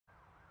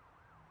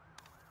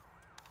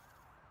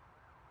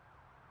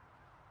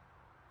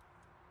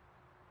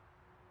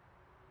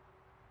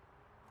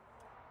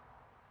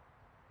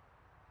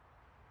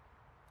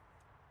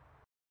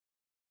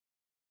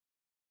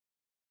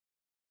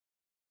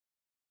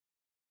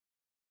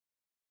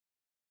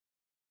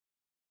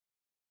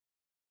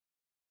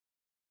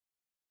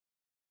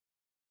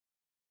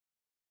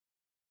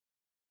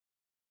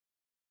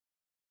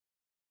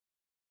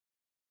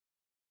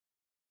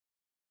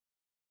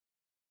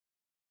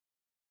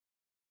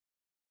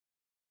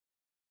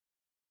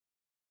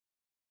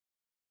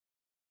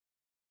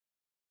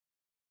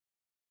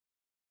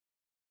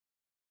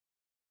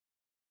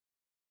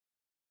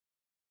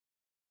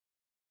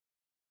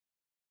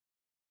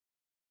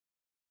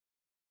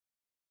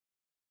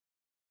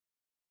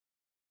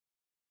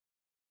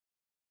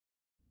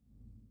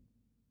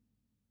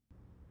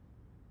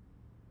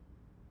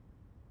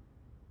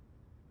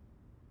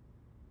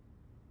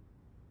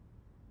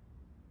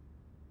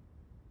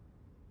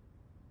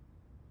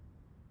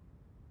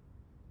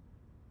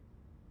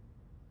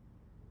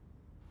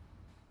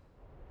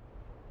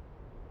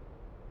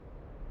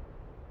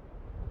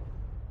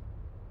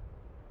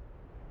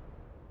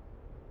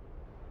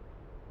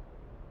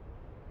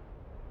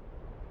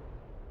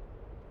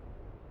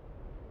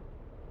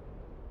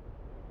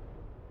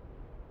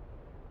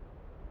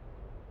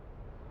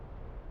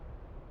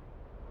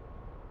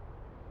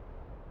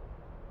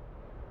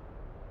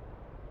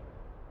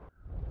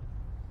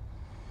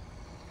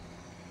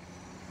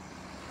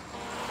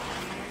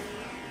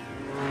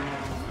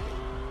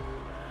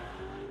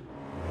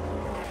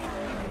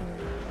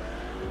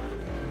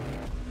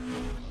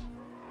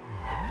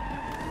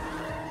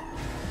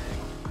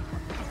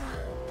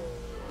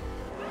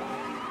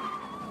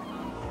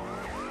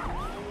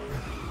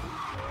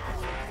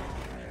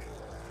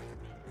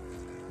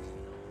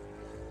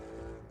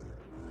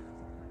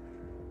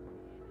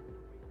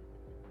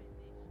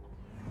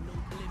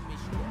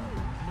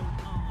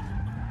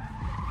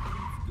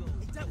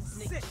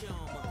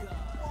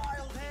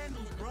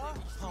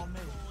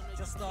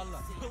Just our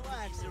luck.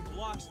 Relax, they're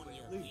blocks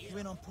away. You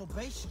in on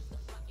probation.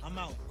 I'm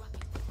out.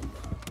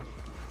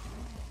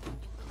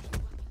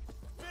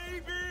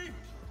 Baby!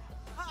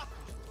 Ha!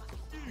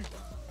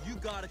 You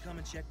gotta come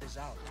and check this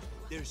out.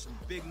 There's some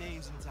big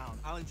names in town.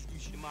 I'll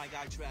introduce you to my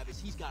guy,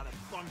 Travis. He's got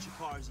a bunch of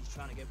cars he's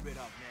trying to get rid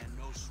of, man.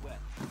 No sweat.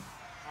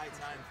 High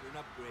time for an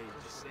upgrade,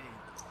 just saying.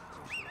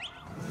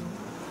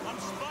 I'm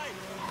Spike.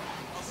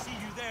 I'll see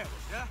you there,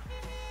 yeah?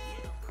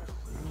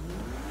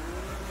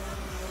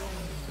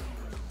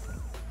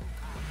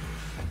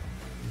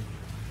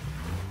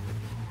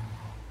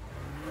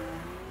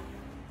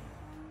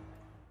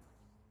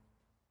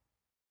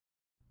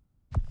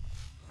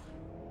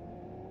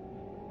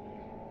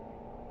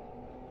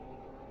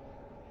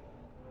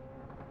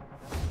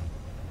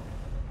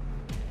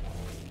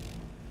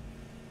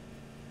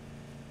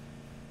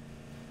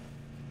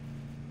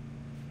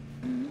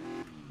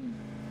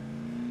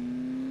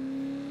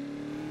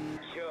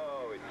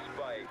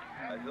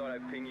 I thought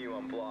I'd ping you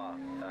on blah.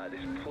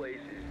 This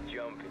place is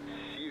jumping.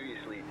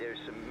 Seriously, there's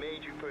some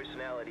major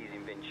personalities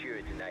in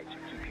Ventura tonight, so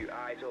keep your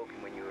eyes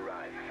open when you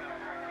arrive.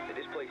 Now,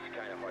 this place is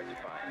kind of hard to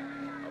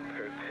find on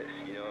purpose,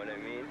 you know what I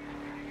mean?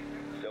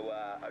 So,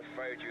 I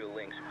fired you a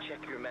link, so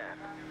check your map.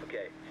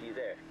 Okay, see you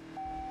there.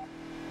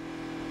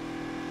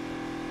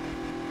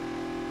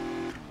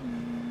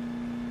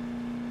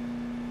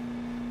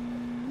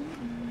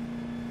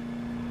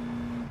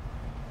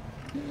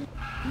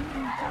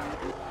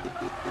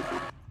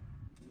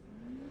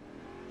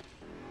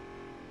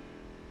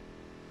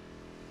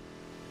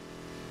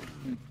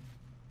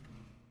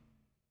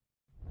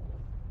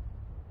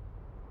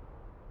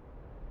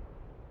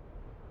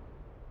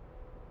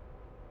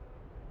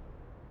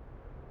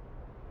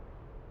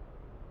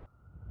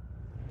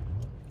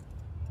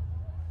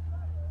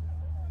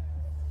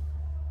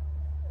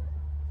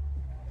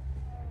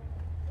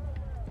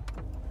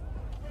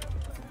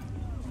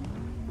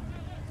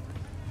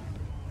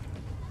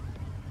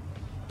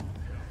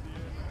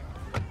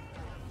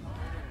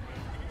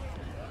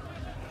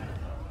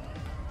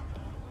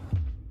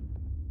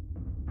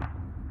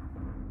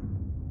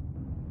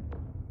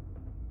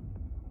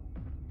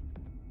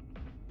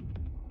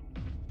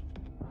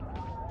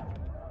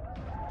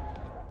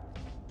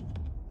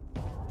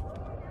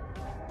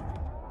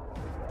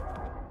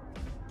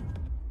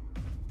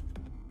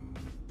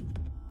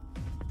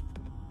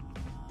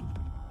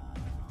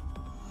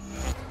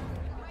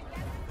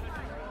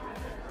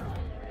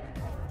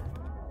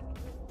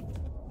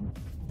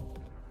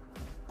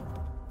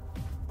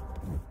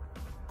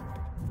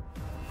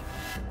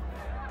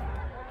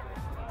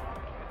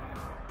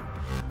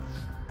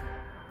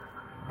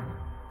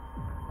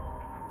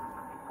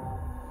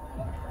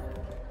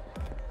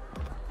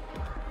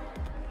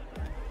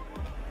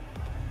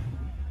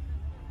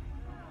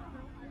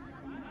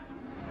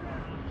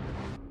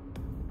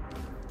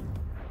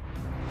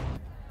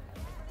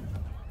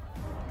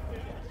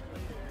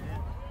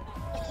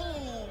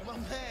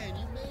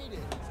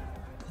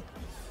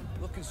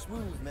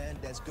 Smooth, man.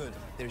 That's good.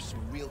 There's some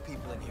real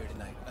people in here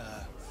tonight.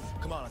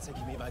 Come on, I'll take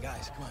you to meet my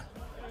guys. Come on.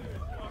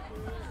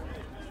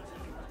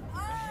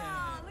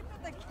 Ah, look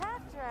what the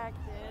cat dragged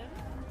in.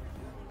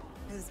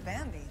 Who's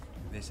Bambi?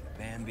 This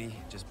Bambi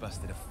just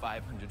busted a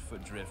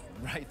 500-foot drift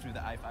right through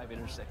the I-5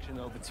 intersection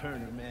over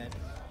Turner, man.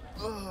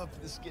 Up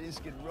the skid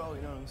row,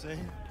 you know what I'm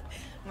saying?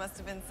 Must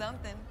have been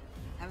something.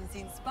 Haven't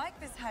seen Spike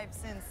this hype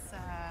since,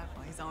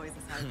 well, he's always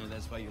this hype.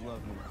 That's why you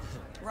love me.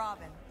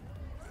 Robin.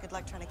 Good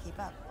luck trying to keep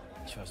up.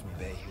 Trust me,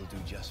 bae, he'll do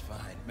just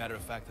fine. Matter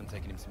of fact, I'm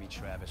taking him to meet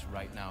Travis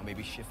right now.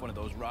 Maybe shift one of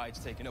those rides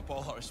taking up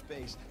all our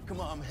space. Come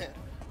on, man.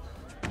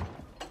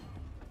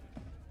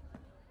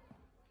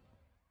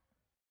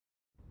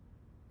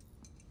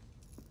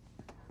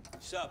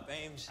 Sup,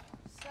 Ames?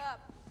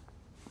 Sup?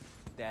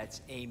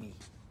 That's Amy.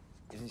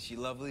 Isn't she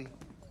lovely?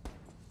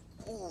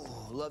 Ooh,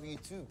 love you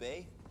too,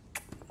 bae.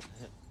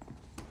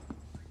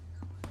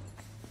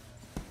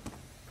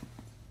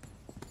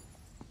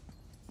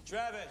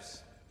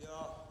 Travis. Yo.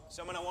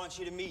 Someone I want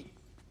you to meet.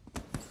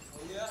 Oh,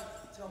 yeah?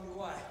 Tell me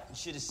why. You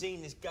should have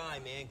seen this guy,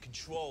 man.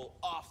 Control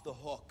off the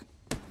hook.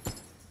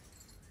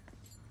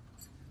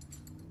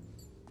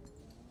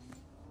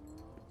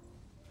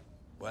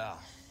 Well,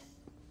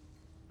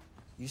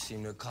 you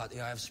seem to have caught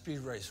the eye of Speed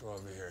Racer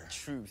over here.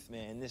 Truth,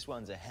 man. This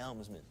one's a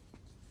helmsman.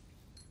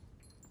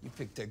 You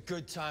picked a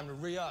good time to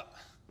re-up.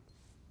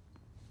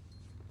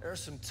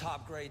 There's some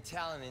top-grade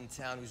talent in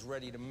town who's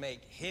ready to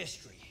make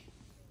history.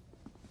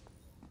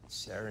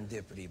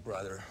 Serendipity,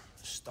 brother.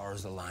 The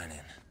stars aligning.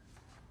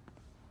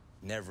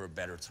 Never a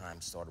better time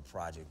to start a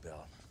project,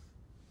 Bill.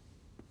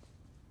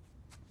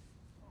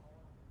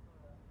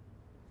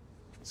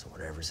 So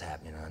whatever's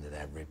happening under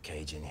that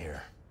ribcage in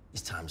here,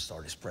 it's time to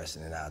start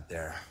expressing it out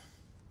there.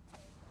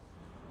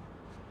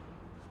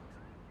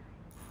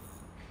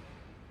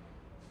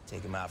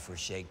 Take him out for a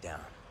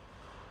shakedown.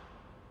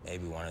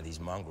 Maybe one of these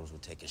mongrels will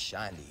take a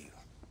shine to you.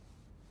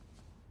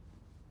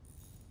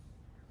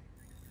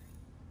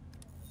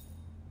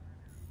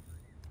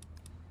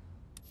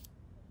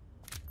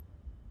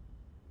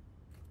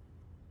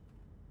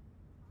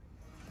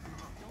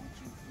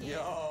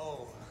 Yo,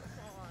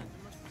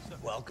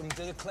 Welcome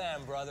to the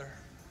clan, brother.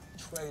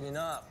 Trading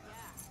up.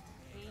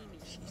 Amy.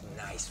 She's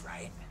nice,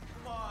 right?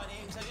 Come on,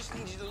 Ames, I just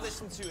need you to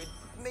listen to it.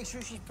 Make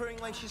sure she's purring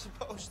like she's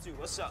supposed to.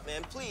 What's up,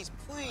 man? Please,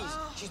 please.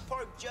 She's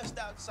parked just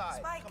outside.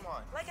 Spike, Come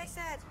on. like I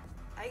said,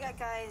 I got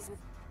guys with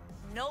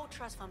no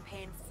trust fund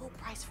paying full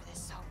price for this,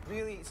 so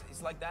Really?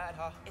 It's like that,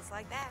 huh? it's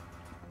like that.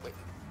 Wait.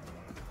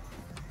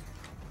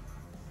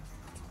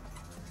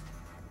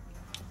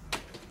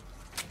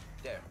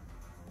 There.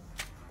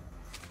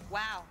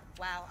 Wow,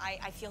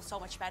 I feel so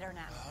much better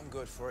now. I'm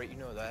good for it, you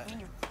know that. I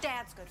mean, your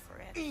dad's good for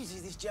it. Easy,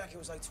 this jacket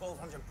was like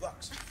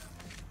 $1,200.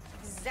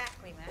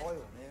 Exactly, man.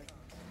 Oil,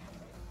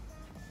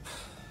 man.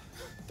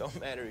 Don't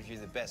matter if you're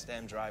the best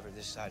damn driver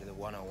this side of the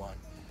 101.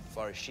 As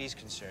far as she's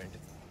concerned,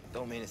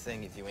 don't mean a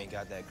thing if you ain't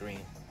got that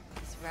green.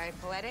 It's very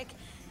poetic,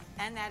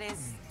 and that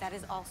is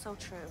also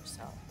true,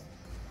 so.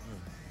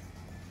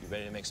 You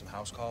ready to make some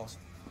house calls?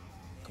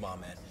 Come on,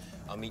 man.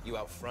 I'll meet you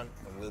out front,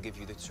 and we'll give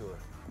you the tour.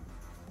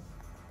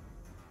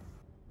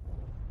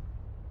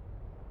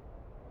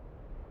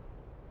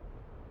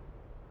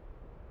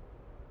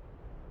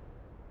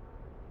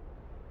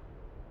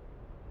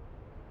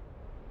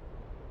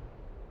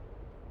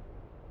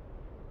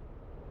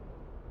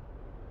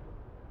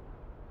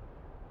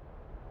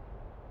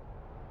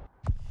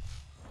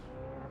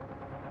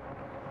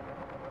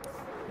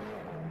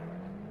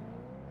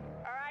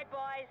 All right,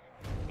 boys.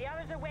 The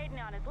others are waiting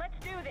on us. Let's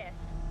do this.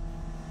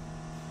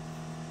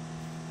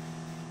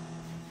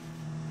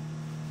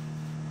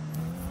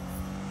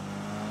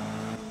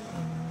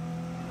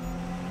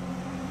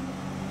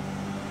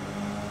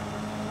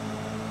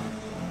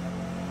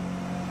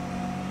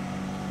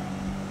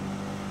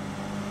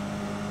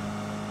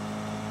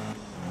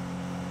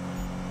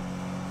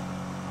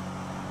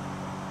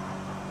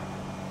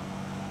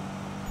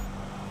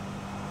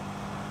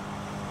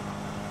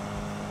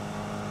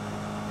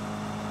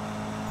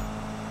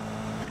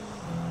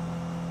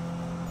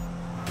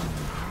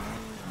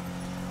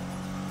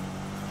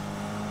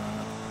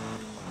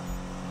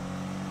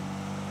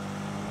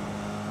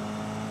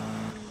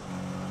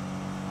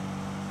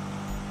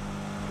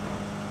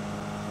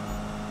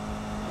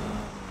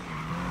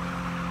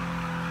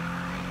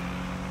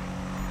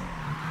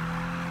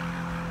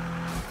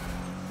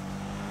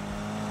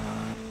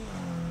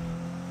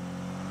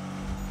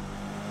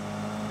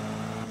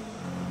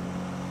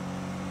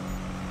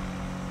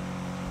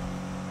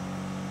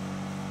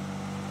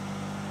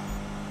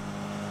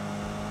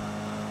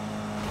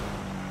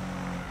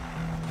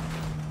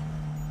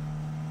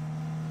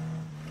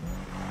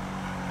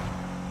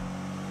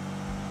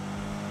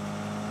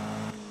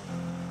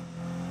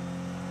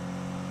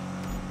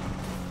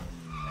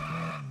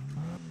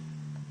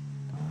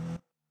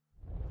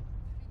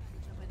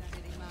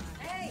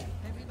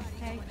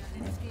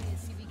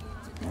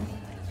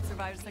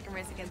 Survived a second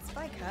race against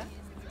Spike, huh?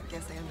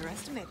 Guess I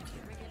underestimated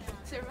you.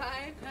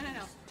 Survive?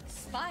 No.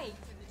 Spike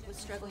was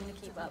struggling to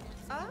keep up.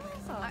 Oh.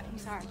 I'm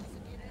sorry.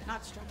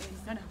 Not struggling.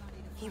 No.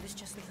 He was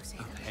just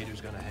losing.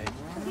 Haters gonna hate.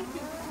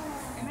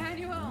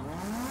 Emmanuel!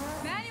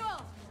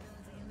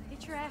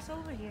 Get your ass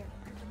over here.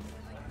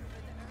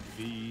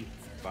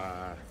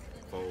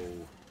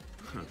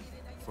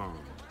 Fun.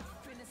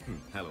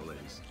 Hello,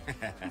 ladies.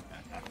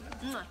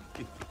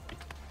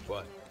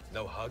 What?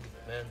 No hug,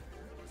 man?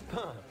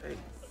 Hey,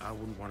 I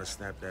wouldn't want to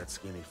snap that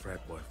skinny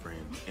frat boy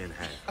frame in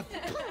half.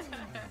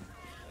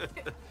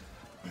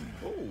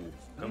 Oh,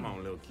 come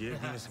on, little kid.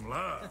 Give me some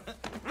love.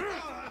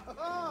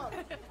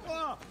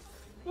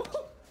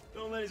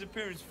 Don't let his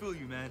appearance fool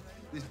you, man.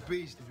 This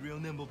beast is real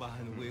nimble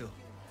behind the wheel.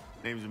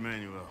 Name's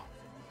Emmanuel.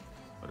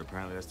 But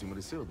apparently that's too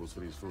many syllables for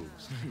these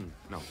fools.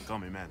 No, call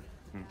me Manny.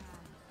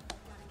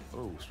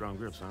 Oh, strong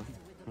grips, huh?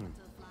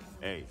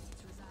 Hey,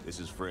 this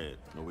is Fred,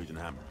 Norwegian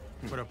Hammer.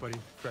 What up, buddy?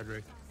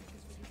 Frederick.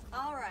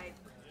 All right.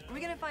 Are we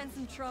gonna find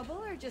some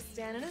trouble or just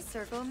stand in a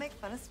circle and make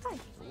fun of Spike?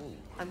 Ooh.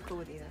 I'm cool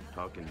with either.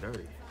 Talking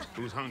dirty.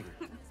 Who's hungry?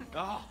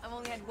 I've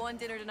only had one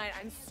dinner tonight.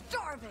 I'm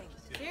starving.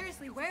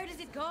 Seriously, where does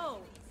it go?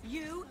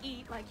 You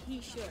eat like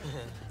he should.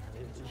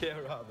 Yeah,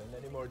 Robin.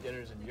 Any more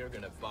dinners and you're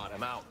gonna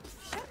bottom out.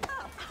 Shut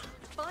up.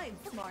 Fine,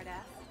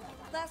 smartass.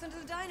 Last one to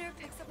the diner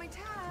picks up my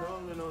tab.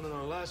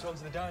 No. Last one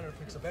to the diner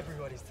picks up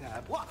everybody's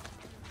tab. What?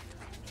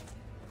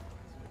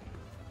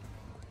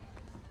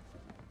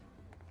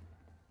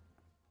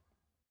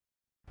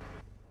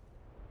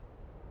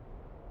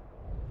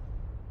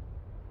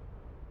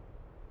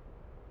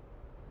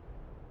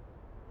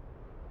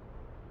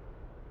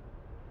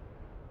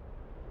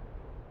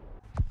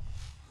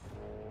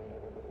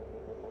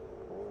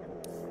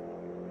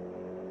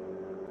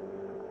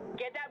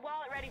 Get that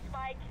wallet ready,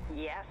 Spike.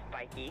 Yeah,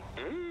 Spikey.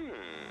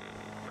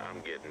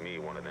 I'm getting me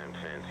one of them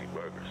fancy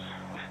burgers.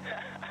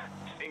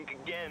 Think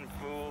again,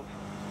 fool.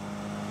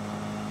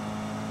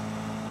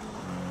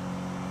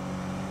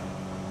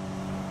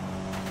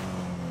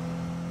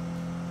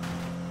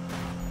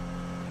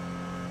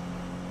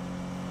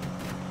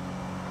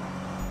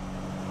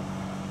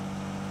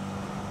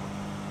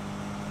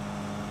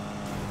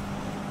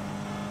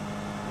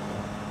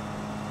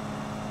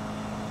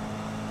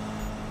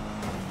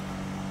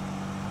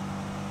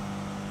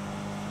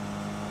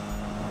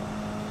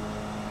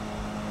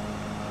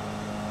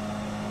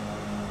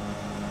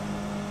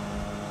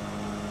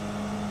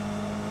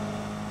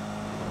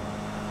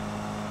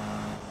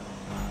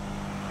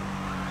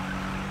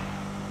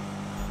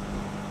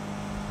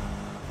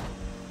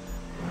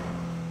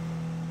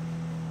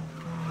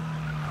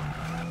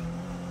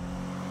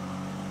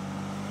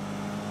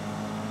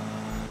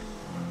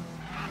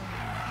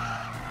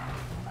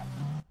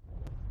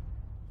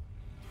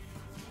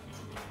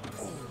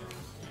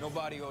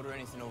 Nobody order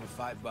anything over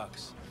 $5.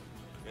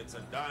 It's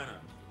a diner.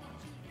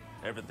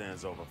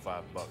 Everything's over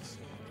 $5.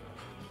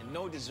 And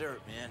no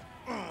dessert, man.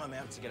 I'm gonna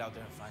have to get out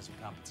there and find some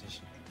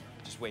competition.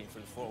 Just waiting for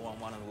the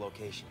 411 on the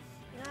location.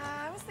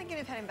 Nah, I was thinking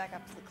of heading back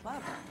up to the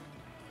club.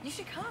 You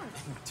should come.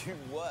 Do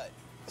what?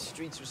 The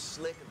streets are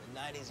slick and the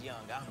night is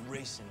young. I'm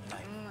racing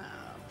tonight. No,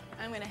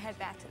 I'm gonna head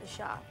back to the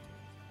shop.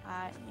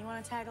 You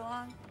wanna tag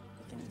along?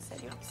 We can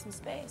set you up some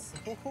space.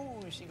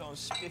 Ooh, she gonna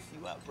spiff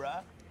you up,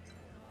 bruh.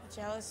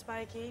 Jealous,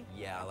 Spiky?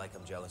 Yeah, like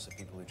I'm jealous of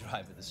people who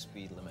drive at the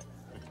speed limit.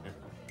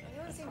 You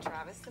want to see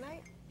Travis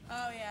tonight?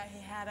 Oh, yeah, he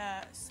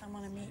had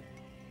someone to meet.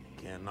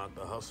 Can't knock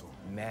the hustle.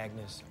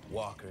 Magnus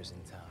Walker's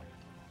in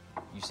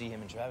town. You see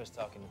him and Travis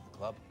talking at the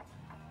club?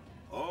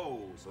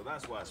 Oh, so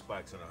that's why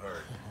Spike's in a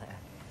hurry.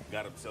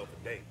 Got himself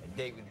a date. A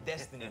date with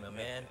destiny, my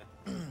man.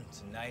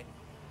 Tonight,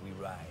 we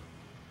ride.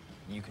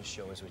 You can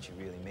show us what you're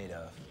really made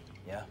of,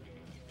 yeah?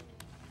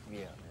 Yeah,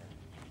 man.